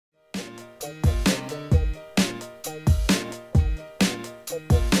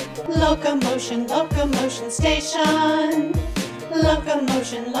Pets-Loco-Motion, Locomotion Station.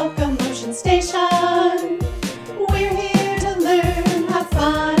 Locomotion, Locomotion Station. We're here to learn, have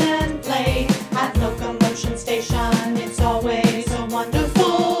fun and play. At Locomotion Station, it's always a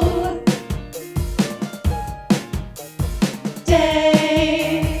wonderful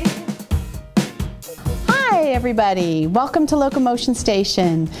day. Hi everybody, welcome to Locomotion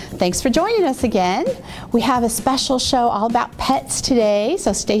Station. Thanks for joining us again. We have a special show all about pets today,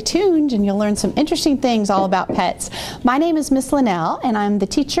 so stay tuned and you'll learn some interesting things all about pets. My name is Miss Linnell and I'm the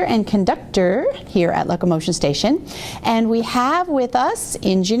teacher and conductor here at Locomotion Station. And we have with us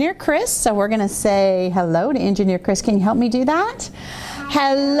Engineer Chris, so we're going to say hello to Engineer Chris. Can you help me do that?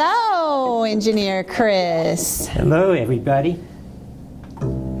 Hello, Engineer Chris. Hello everybody.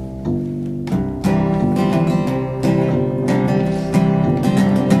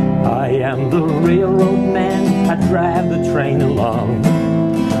 I am the railroad man, I drive the train along.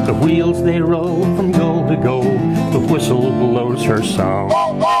 The wheels they roll from goal to goal, the whistle blows her song.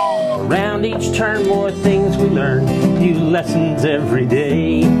 Around each turn more things we learn, new lessons every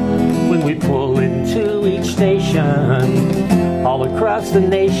day. When we pull into each station, all across the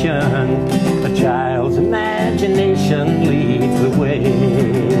nation, a child's imagination leads the way.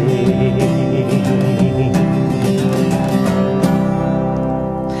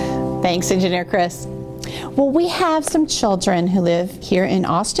 Thanks, Engineer Chris. Well, we have some children who live here in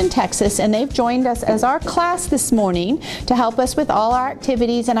Austin, Texas, and they've joined us as our class this morning to help us with all our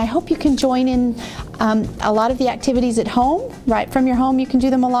activities, and I hope you can join in a lot of the activities at home. Right from your home, you can do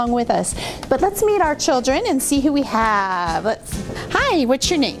them along with us. But let's meet our children and see who we have. Hi, what's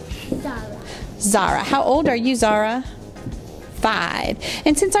your name? Zara. Zara. How old are you, Zara? 5.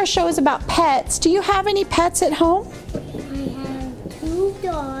 And since our show is about pets, do you have any pets at home? I have 2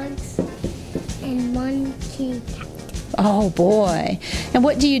 dogs and 1 kitty cat. Oh boy. And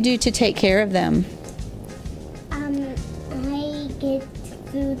what do you do to take care of them? I get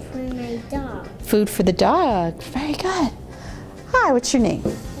food for my dog. Food for the dog. Very good. Hi, what's your name?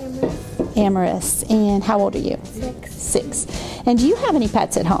 Amaris. And how old are you? 6. 6. And do you have any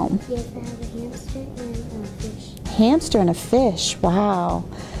pets at home? Yes, I have a hamster and a fish. Hamster and a fish. Wow.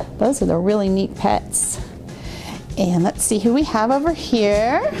 Those are the really neat pets. And let's see who we have over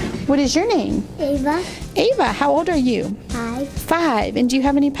here. What is your name? Ava. Ava, how old are you? 5. 5. And do you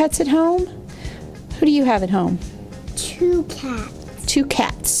have any pets at home? Who do you have at home? 2 cats. 2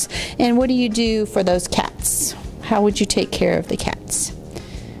 cats. And what do you do for those cats? How would you take care of the cats?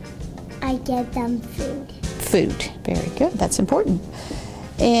 I get them food. Food. Very good. That's important.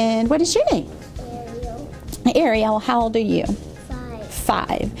 And what is your name? Ariel. Ariel, how old are you? 5.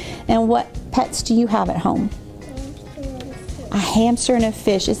 5. And what pets do you have at home? A hamster and a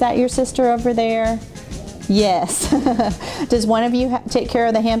fish. Is that your sister over there? Yes. Does one of you take care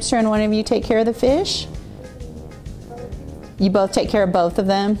of the hamster and one of you take care of the fish? You both take care of both of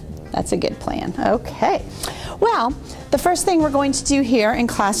them? That's a good plan. Okay. Well, the first thing we're going to do here in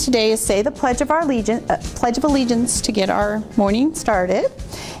class today is say the Pledge of Allegiance to get our morning started.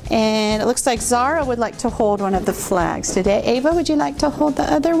 And it looks like Zara would like to hold one of the flags today. Ava, would you like to hold the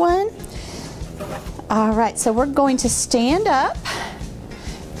other one? All right, so we're going to stand up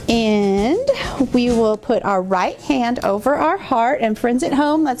and we will put our right hand over our heart. And friends at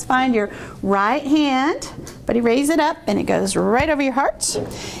home, let's find your right hand. Buddy, raise it up and it goes right over your heart.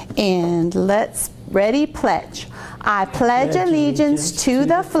 And let's ready pledge. I pledge allegiance to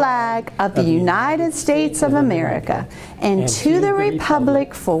the flag of the United States of America and to the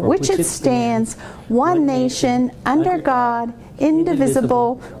republic for which it stands, one nation, under God,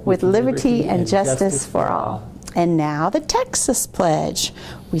 indivisible, with liberty and justice for all. And now the Texas Pledge.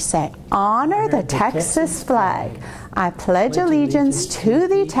 We say, honor the Texas flag. I pledge allegiance to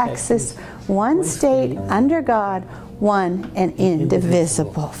the Texas, one state, under God, one and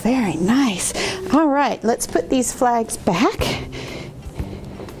indivisible. Very nice. All right, let's put these flags back.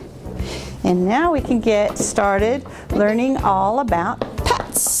 And now we can get started learning all about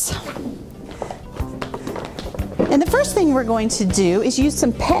pets. And the first thing we're going to do is use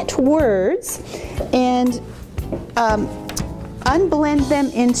some pet words and unblend them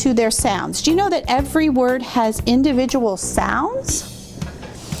into their sounds. Do you know that every word has individual sounds?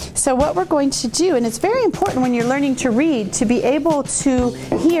 So what we're going to do, and it's very important when you're learning to read to be able to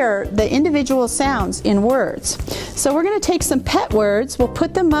hear the individual sounds in words. So we're going to take some pet words, we'll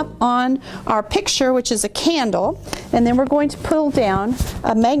put them up on our picture, which is a candle, and then we're going to pull down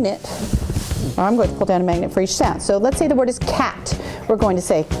a magnet. Or I'm going to pull down a magnet for each sound. So let's say the word is cat. We're going to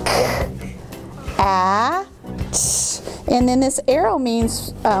say cat. And then this arrow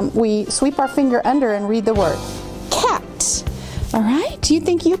means we sweep our finger under and read the word cat. All right, do you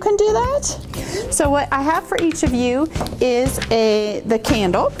think you can do that? So what I have for each of you is the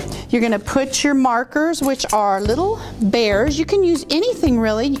candle. You're gonna put your markers, which are little bears. You can use anything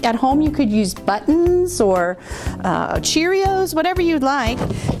really. At home you could use buttons or Cheerios, whatever you'd like.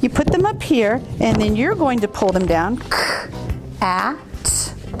 You put them up here and then you're going to pull them down. At,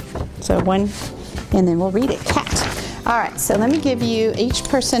 so one, and then we'll read it, cat. All right, so let me give you each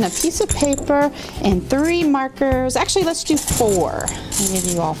person a piece of paper and 3 markers. Actually, let's do 4. I'll give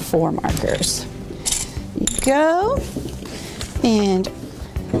you all 4 markers. Here you go. And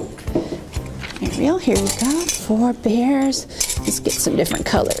Ariel, here you go. 4 bears. Let's get some different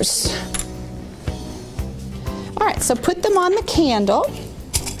colors. All right, so put them on the candle.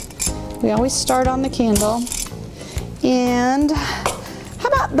 We always start on the candle. And how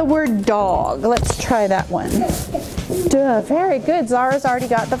about the word dog? Let's try that one. Duh, very good. Zara's already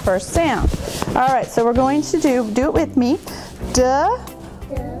got the first sound. All right, so we're going to do it with me. Duh,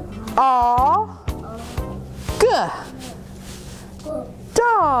 aw, guh,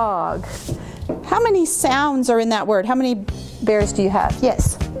 dog. How many sounds are in that word? How many bears do you have?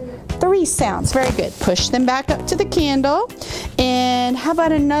 Yes, 3 sounds. Very good. Push them back up to the candle. And how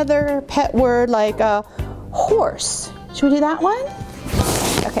about another pet word like horse? Should we do that one?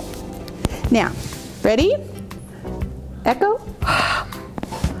 Okay. Now, ready? Echo.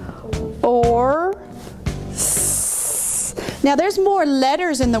 Or. Now there's more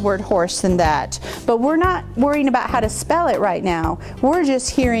letters in the word horse than that, but we're not worrying about how to spell it right now. We're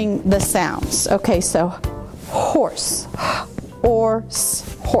just hearing the sounds. Okay, so horse, or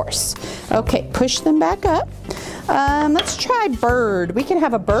horse. Okay, push them back up. Let's try bird. We can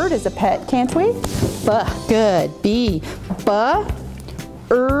have a bird as a pet, can't we? Good. B,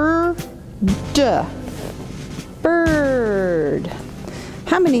 d. Bird.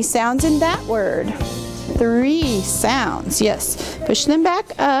 How many sounds in that word? 3 sounds. Yes. Push them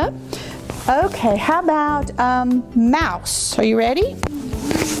back up. Okay, how about mouse? Are you ready?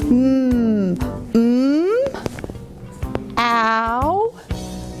 Ow.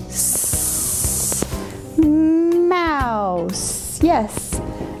 Mouse. Yes.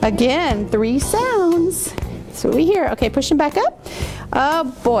 Again, 3 sounds. That's what we hear. Okay, push them back up. Oh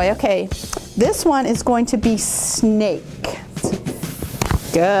boy, okay. This one is going to be snake.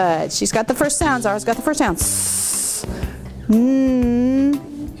 Good. She's got the first sound. Zara's got the first sound.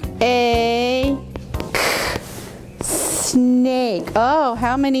 Snake. Oh,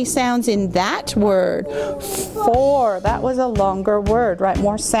 how many sounds in that word? 4. That was a longer word, right?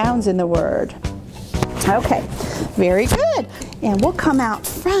 More sounds in the word. Okay, very good. And we'll come out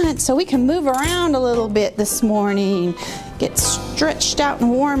front so we can move around a little bit this morning. Get stretched out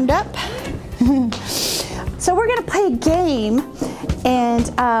and warmed up. So we're going to play a game, and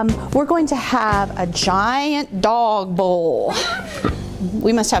we're going to have a giant dog bowl.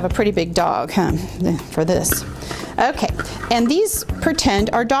 We must have a pretty big dog, huh, for this. Okay, and these pretend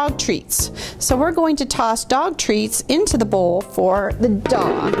are dog treats. So we're going to toss dog treats into the bowl for the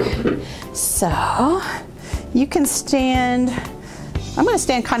dog. So you can stand, I'm going to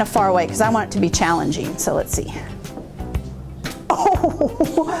stand kind of far away because I want it to be challenging. So let's see.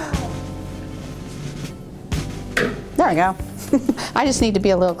 Oh! There we go. I just need to be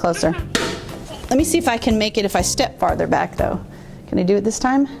a little closer. Let me see if I can make it if I step farther back though. Can I do it this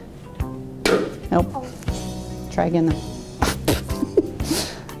time? Nope. Try again though.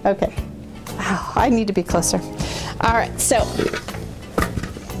 Okay. Oh, I need to be closer. All right, so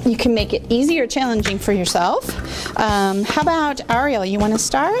you can make it easy or challenging for yourself. How about Ariel, you want to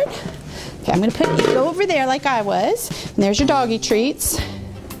start? Okay, I'm going to put you over there like I was. And there's your doggy treats.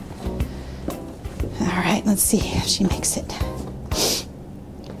 All right, let's see if she makes it.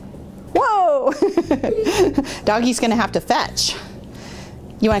 Whoa! Doggy's going to have to fetch.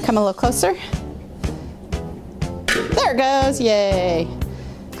 You want to come a little closer? There it goes, yay.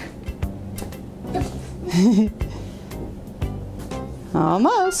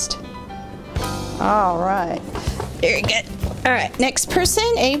 Almost. All right, very good. All right, next person,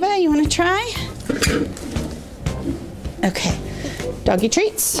 Ava, you want to try? Okay, doggy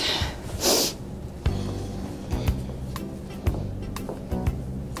treats.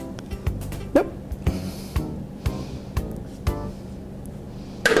 Nope.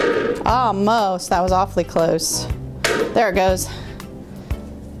 Almost, that was awfully close. There it goes.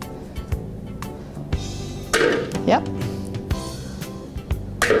 Yep.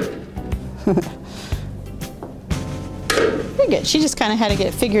 Very good. She just kind of had to get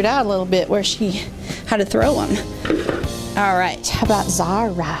it figured out a little bit how to throw them. All right, how about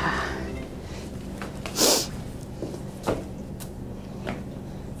Zara?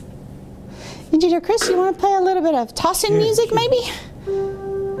 Engineer Chris, you want to play a little bit of tossing music maybe?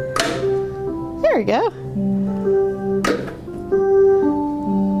 There we go.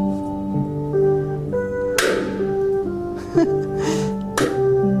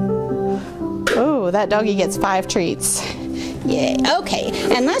 Oh, that doggy gets 5 treats. Yay. Okay,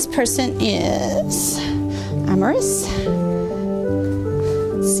 and last person is Amaris.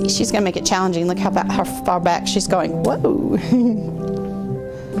 Let's see, she's going to make it challenging. Look how far back she's going. Whoa.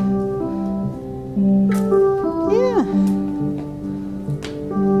 Yeah.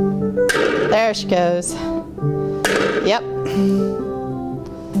 There she goes. Yep.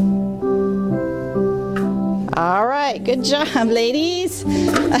 All right, good job, ladies.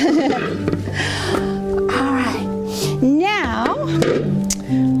 All right, now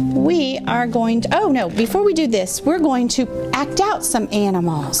we are going to, oh no, before we do this, we're going to act out some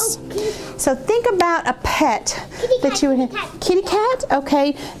animals. So think about a pet that you would have. Kitty cat?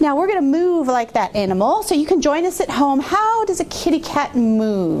 Okay, now we're going to move like that animal. So you can join us at home. How does a kitty cat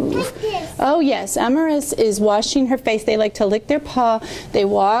move? Like this. Oh yes, Amaris is washing her face. They like to lick their paw. They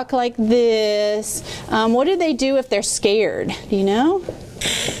walk like this. What do they do if they're scared? Do you know?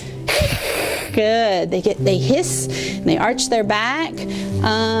 Good. They hiss and they arch their back.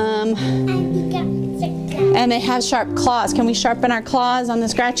 And they have sharp claws. Can we sharpen our claws on the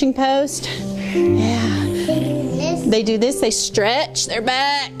scratching post? Yeah. They do this. They stretch their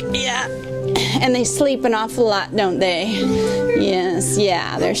back. Yeah. And they sleep an awful lot, don't they? Yes.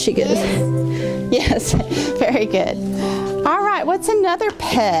 Yeah. There she goes. Yes. Very good. All right. What's another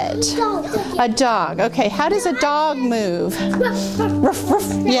pet? A dog. Okay. How does a dog move? Ruff, ruff.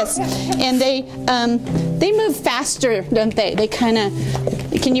 Yes. And they move faster, don't they? They kind of.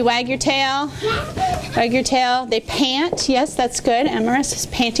 Can you wag your tail? Wag your tail. They pant. Yes, that's good. Amaris is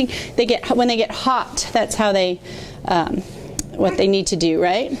panting. When they get hot. That's how they. What they need to do,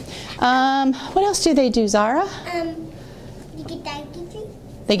 right? What else do they do, Zara? You get doggy treats.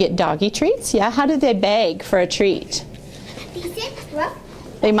 They get doggy treats. Yeah. How do they beg for a treat?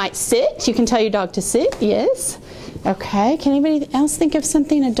 They might sit. You can tell your dog to sit. Yes. Okay. Can anybody else think of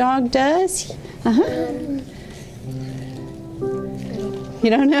something a dog does? You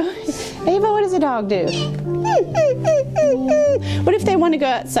don't know? Ava, what does a dog do? What if they want to go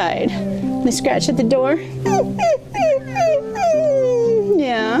outside? They scratch at the door?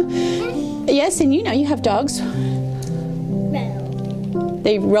 Yeah. Yes, and you know you have dogs.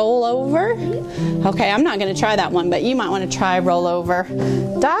 They roll over? Okay, I'm not going to try that one, but you might want to try roll over.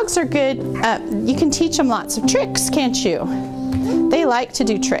 Dogs are good. You can teach them lots of tricks, can't you? They like to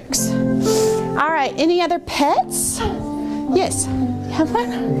do tricks. All right, any other pets? Yes. You have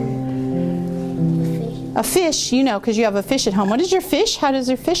one? A fish, you know, because you have a fish at home. What is your fish? How does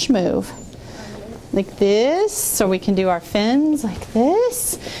your fish move? Like this, so we can do our fins like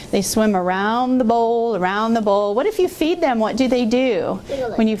this. They swim around the bowl, around the bowl. What if you feed them? What do they do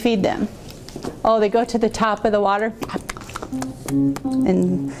when you feed them? Oh, they go to the top of the water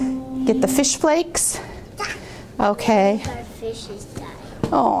and get the fish flakes. Okay. Our fish is dying.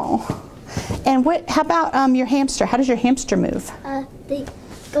 Oh. And how about your hamster? How does your hamster move? They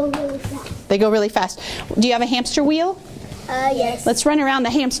go really fast. They go really fast. Do you have a hamster wheel? Yes. Let's run around the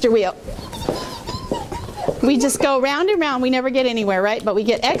hamster wheel. We just go round and round. We never get anywhere, right? But we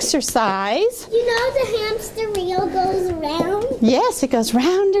get exercise. You know the hamster wheel goes around? Yes, it goes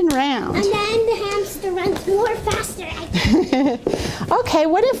round and round. And then the hamster runs more faster. Okay,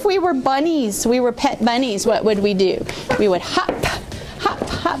 what if we were bunnies? We were pet bunnies. What would we do? We would hop, hop,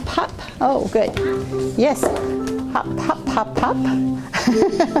 hop, hop. Oh, good. Yes. Hop, hop, hop, hop.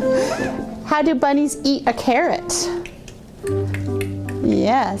 How do bunnies eat a carrot?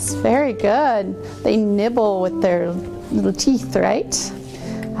 Yes, very good. They nibble with their little teeth, right?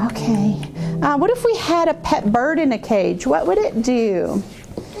 Okay. What if we had a pet bird in a cage? What would it do?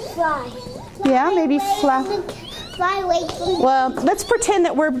 Fly. Yeah, maybe fly. Fly away from Well, let's pretend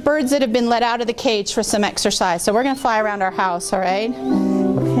that we're birds that have been let out of the cage for some exercise. So we're going to fly around our house, all right?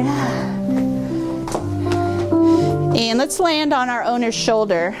 Yeah. And let's land on our owner's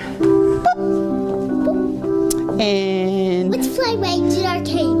shoulder. And let's fly right to our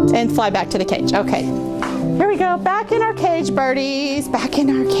cage. And fly back to the cage. Okay. Here we go. Back in our cage, birdies. Back in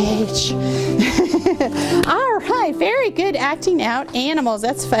our cage. All right. Very good acting out animals.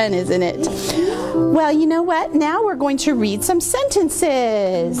 That's fun, isn't it? Well, you know what? Now we're going to read some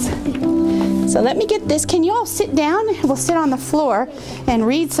sentences. So let me get this. Can you all sit down? We'll sit on the floor and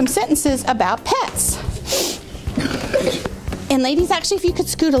read some sentences about pets. And ladies, actually, if you could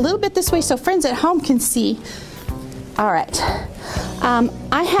scoot a little bit this way so friends at home can see. All right.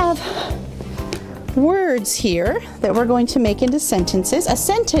 I have words here that we're going to make into sentences. A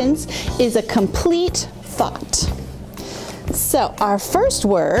sentence is a complete thought. So our first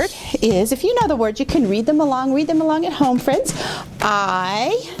word is, if you know the word, you can read them along at home, friends.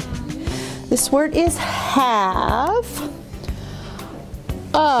 This word is have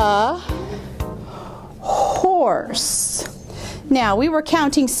a horse. Now, we were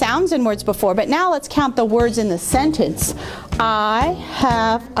counting sounds in words before, but now let's count the words in the sentence. I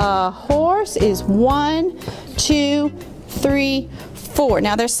have a horse is 1, 2, 3, 4.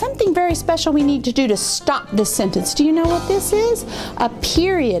 Now, there's something very special we need to do to stop this sentence. Do you know what this is? A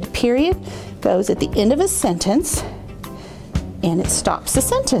period. Period goes at the end of a sentence, and it stops the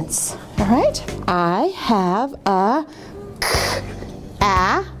sentence. All right? I have a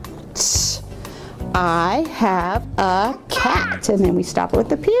cat. I have a cat. And then we stop with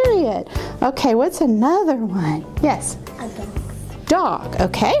the period. Okay, what's another one? Yes? A Dog.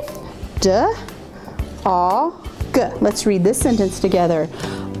 Okay. D-O-G. Let's read this sentence together.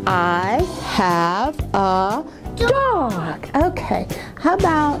 I have a dog. Okay. How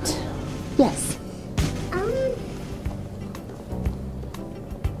about, yes?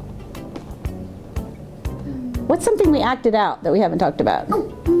 What's something we acted out that we haven't talked about?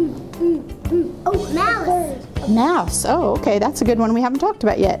 Oh, mouse. Mouse. Oh, okay. That's a good one we haven't talked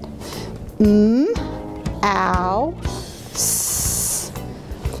about yet. Ow.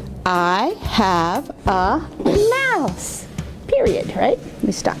 I have a mouse. Period, right?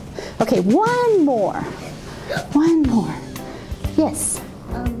 We stop. Okay, one more. One more. Yes?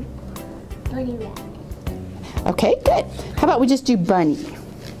 Bunny rabbit. Okay, good. How about we just do bunny?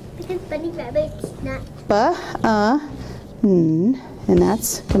 Because bunny rabbit's not. And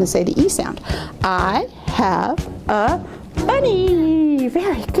that's going to say the E sound. I have a bunny.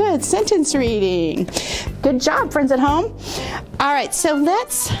 Very good sentence reading. Good job, friends at home. All right, so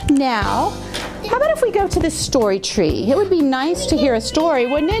let's now, how about if we go to the story tree? It would be nice to hear a story,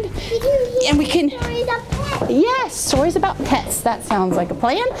 wouldn't it? And we can, Stories about pets. yes, stories about pets. That sounds like a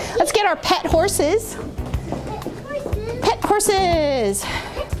plan. Let's get our pet horses. Pet horses.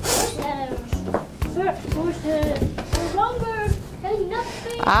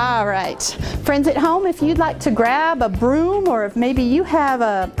 All right, friends at home, if you'd like to grab a broom, or if maybe you have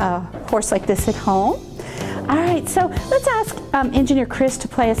a horse like this at home. All right, so let's ask Engineer Chris to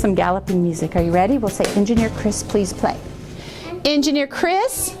play us some galloping music. Are you ready? We'll say, Engineer Chris, please play. Engineer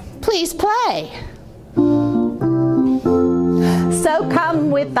Chris, please play. So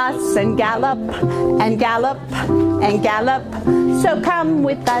come with us and gallop and gallop and gallop. So come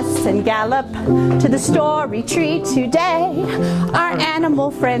with us and gallop to the story tree today. Our animal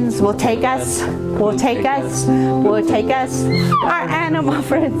friends will take us, will take us, will take us. Our animal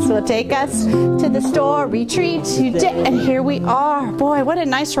friends will take us to the story tree today. And here we are. Boy, what a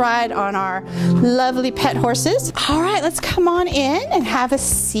nice ride on our lovely pet horses. All right, let's come on in and have a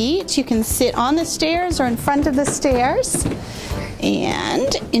seat. You can sit on the stairs or in front of the stairs.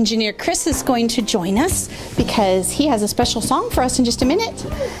 And Engineer Chris is going to join us because he has a special song for us in just a minute.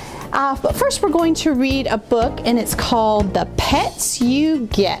 But first we're going to read a book, and it's called The Pets You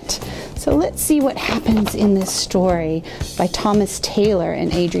Get. So let's see what happens in this story by Thomas Taylor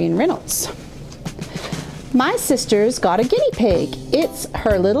and Adrian Reynolds. My sister's got a guinea pig. It's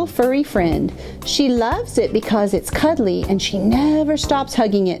her little furry friend. She loves it because it's cuddly and she never stops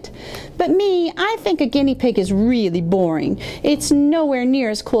hugging it. But me, I think a guinea pig is really boring. It's nowhere near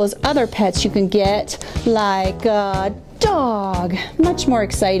as cool as other pets you can get, like a dog. Much more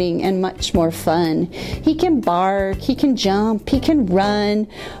exciting and much more fun. He can bark, he can jump, he can run.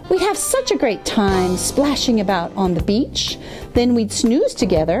 We'd have such a great time splashing about on the beach. Then we'd snooze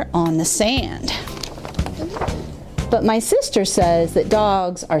together on the sand. But my sister says that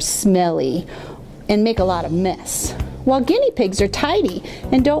dogs are smelly and make a lot of mess, while guinea pigs are tidy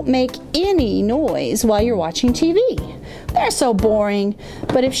and don't make any noise while you're watching TV. They're so boring,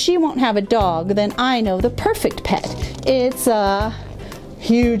 but if she won't have a dog, then I know the perfect pet. It's a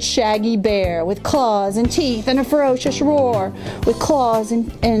huge shaggy bear with claws and teeth and a ferocious roar. With claws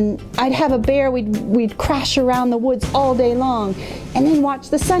and I'd have a bear we'd crash around the woods all day long and then watch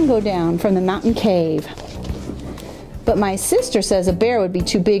the sun go down from the mountain cave. But my sister says a bear would be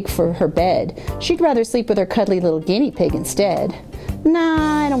too big for her bed. She'd rather sleep with her cuddly little guinea pig instead.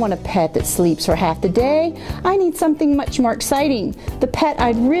 Nah, I don't want a pet that sleeps for half the day. I need something much more exciting. The pet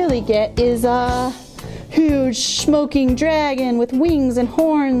I'd really get is a huge smoking dragon with wings and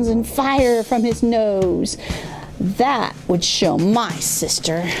horns and fire from his nose. That would show my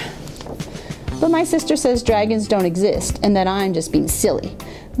sister. But my sister says dragons don't exist and that I'm just being silly.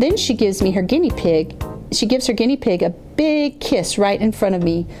 Then she gives me her guinea pig she gives her guinea pig a big kiss right in front of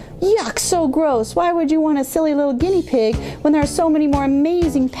me. Yuck, so gross. Why would you want a silly little guinea pig when there are so many more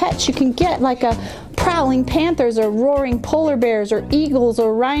amazing pets you can get, like a prowling panthers or roaring polar bears or eagles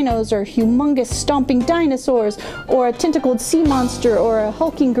or rhinos or humongous stomping dinosaurs or a tentacled sea monster or a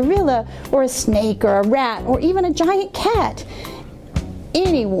hulking gorilla or a snake or a rat or even a giant cat.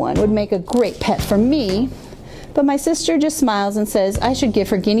 Anyone would make a great pet for me. But my sister just smiles and says I should give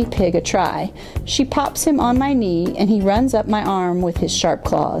her guinea pig a try. She pops him on my knee and he runs up my arm with his sharp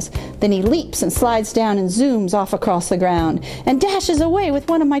claws. Then he leaps and slides down and zooms off across the ground and dashes away with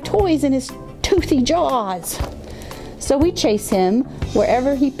one of my toys in his toothy jaws. So we chase him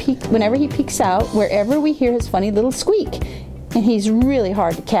whenever he peeks out, wherever we hear his funny little squeak. And he's really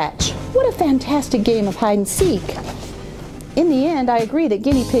hard to catch. What a fantastic game of hide and seek. In the end, I agree that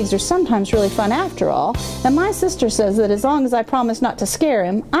guinea pigs are sometimes really fun after all, and my sister says that as long as I promise not to scare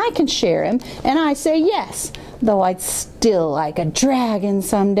him, I can share him, and I say yes, though I'd still like a dragon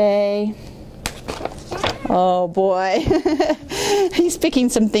someday. Oh boy, he's picking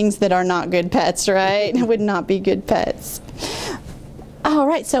some things that are not good pets, right? Would not be good pets. All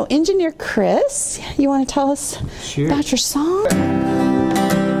right, so Engineer Chris, you want to tell us about your song?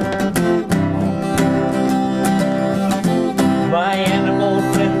 My animal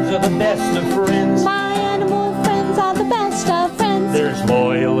friends are the best of friends. My animal friends are the best of friends. They're as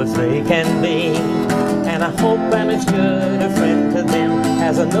loyal as they can be, and I hope I'm as good a friend to them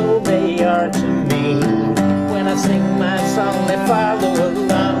as I know they are to me. When I sing my song, they follow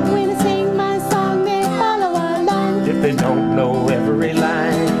along. When I sing my song, they follow along. If they don't know every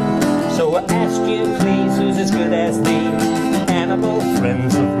line, so I ask you please, who's as good as these animal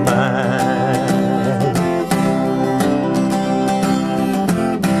friends of mine?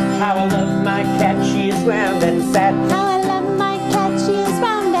 How I love my cat, she is round and fat. How I love my cat, she is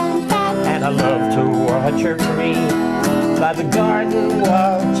round and fat. And I love to watch her creep by the garden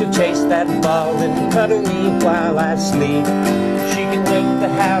wall. She'll chase that ball and cuddle me while I sleep. She can wake the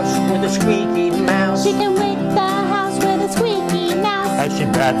house with a squeaky mouse. She can wake the house with a squeaky mouse. As she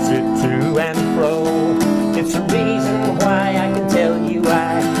bats it to and fro. It's a reason why I can tell you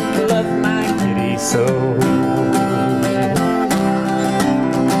I love my kitty so.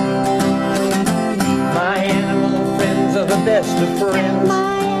 The best of friends.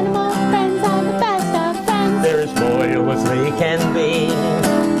 My animal friends are the best of friends. They're as loyal as they can be,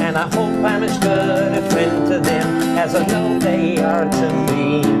 and I hope I'm as good a friend to them as I know they are to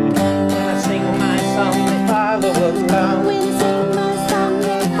me. When I sing my song, they follow along. When I sing my song,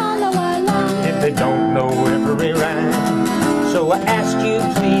 they follow along. If they don't know every rhyme, so I ask you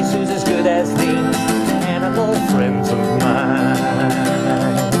please, who's as good as these animal friends of mine?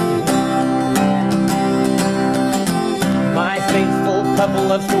 My faithful pup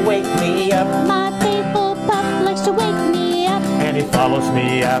loves to wake me up. My faithful pup likes to wake me up. And he follows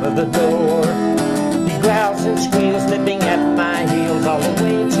me out of the door. He growls and squeals, nipping at my heels all the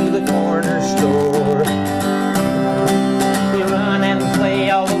way to the corner store. We run and play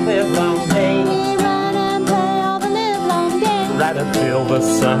all the livelong day. We run and play all the livelong day. Right until the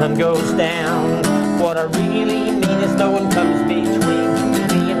sun goes down. What I really mean is no one comes between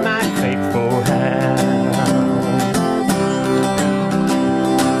me and my faithful hound.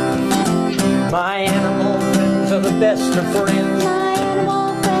 My animal friends are the best of friends. My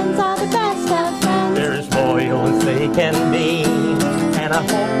animal friends are the best of friends. They're as loyal as they can be, and I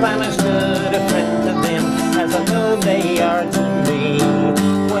hope I'm as good a friend to them as I know they are to me.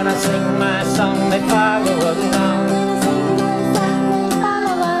 When I sing my song, they follow along.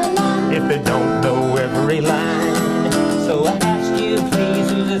 If they don't know every line, so I ask you please,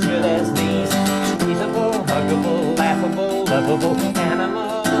 who's as good as these squeezable, huggable, laughable, lovable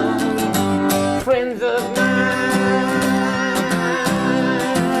animal friends of mine.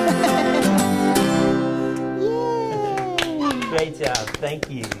 Yay! Great job, thank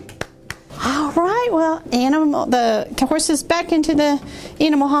you. All right, well, the horse is back into the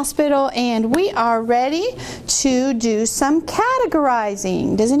animal hospital, and we are ready to do some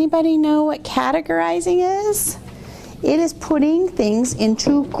categorizing. Does anybody know what categorizing is? It is putting things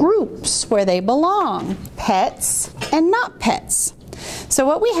into groups where they belong, pets and not pets. So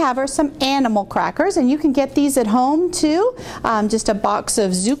what we have are some animal crackers, and you can get these at home too. Just a box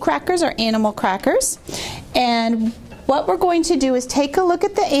of zoo crackers or animal crackers. And what we're going to do is take a look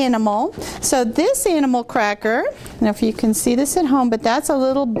at the animal. So this animal cracker, I don't know if you can see this at home, but that's a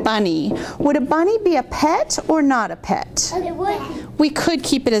little bunny. Would a bunny be a pet or not a pet? It would. We could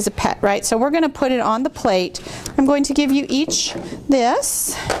keep it as a pet, right? So we're going to put it on the plate. I'm going to give you each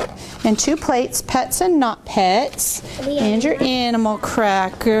this. And 2 plates, pets and not pets. And your animal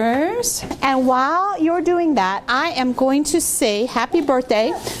crackers. And while you're doing that, I am going to say happy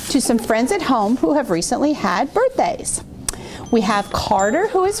birthday to some friends at home who have recently had birthdays. We have Carter,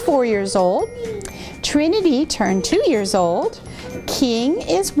 who is 4 years old. Trinity turned 2 years old. King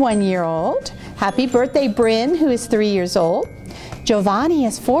is 1 year old. Happy birthday, Bryn, who is 3 years old. Giovanni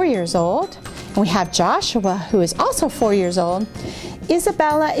is 4 years old. And we have Joshua, who is also 4 years old.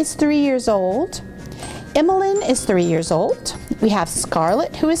 Isabella is 3 years old. Emmeline is 3 years old. We have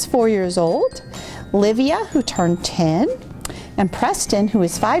Scarlett, who is 4 years old. Livia, who turned 10. And Preston, who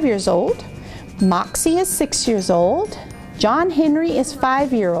is 5 years old. Moxie is 6 years old. John Henry is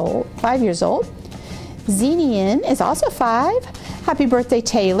 5 years old. Zenian is also 5. Happy birthday,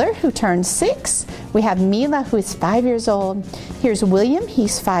 Taylor, who turned 6. We have Mila, who is 5 years old. Here's William,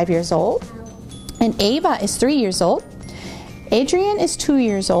 he's 5 years old. And Ava is 3 years old. Adrian is 2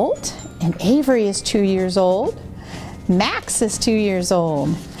 years old. And Avery is 2 years old. Max is 2 years old.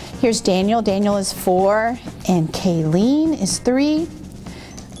 Here's Daniel. Daniel is 4. And Kayleen is 3.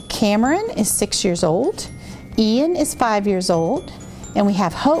 Cameron is 6 years old. Ian is 5 years old. And we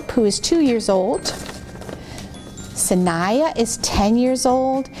have Hope, who is 2 years old. Sanaya is 10 years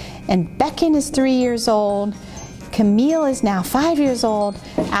old. And Beckon is 3 years old. Camille is now 5 years old.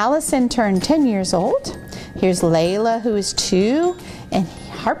 Allison turned 10 years old. Here's Layla, who is 2, and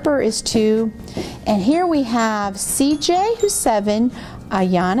Harper is 2. And here we have CJ, who's 7,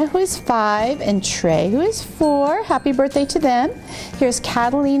 Ayana, who is 5, and Trey, who is 4. Happy birthday to them. Here's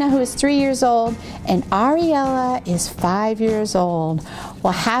Catalina, who is 3 years old, and Ariella is 5 years old.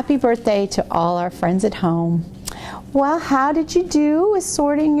 Well, happy birthday to all our friends at home. Well, how did you do with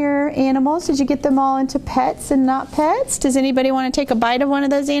sorting your animals? Did you get them all into pets and not pets? Does anybody want to take a bite of one of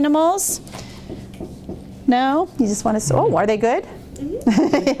those animals? No? You just want to, oh, are they good?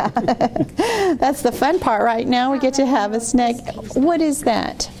 Yeah. That's the fun part right now. We get to have a snack. What is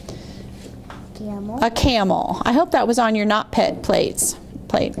that? Camel. A camel. I hope that was on your not pet plate.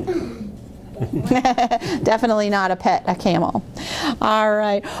 Definitely not a pet, a camel. All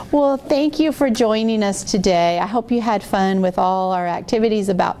right. Well, thank you for joining us today. I hope you had fun with all our activities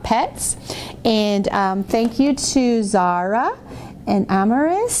about pets. And thank you to Zara and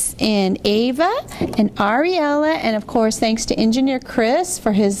Amaris and Ava and Ariella, and of course thanks to Engineer Chris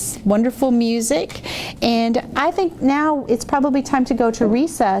for his wonderful music. And I think now it's probably time to go to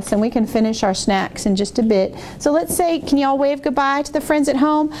recess and we can finish our snacks in just a bit. So let's say, can you all wave goodbye to the friends at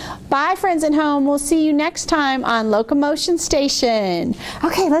home? Bye, friends at home. We'll see you next time on Locomotion Station.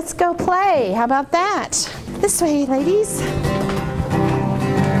 Okay, let's go play. How about that? This way, ladies.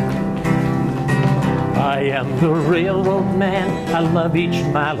 I am the railroad man, I love each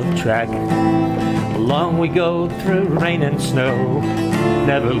mile of track. Along we go through rain and snow,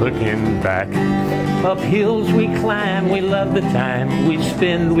 never looking back. Up hills we climb, we love the time we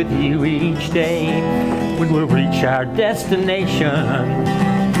spend with you each day. When we reach our destination,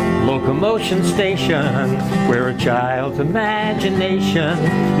 Locomotion Station, where a child's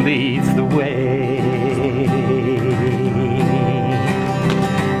imagination leads the way.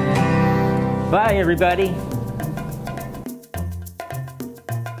 Bye, everybody.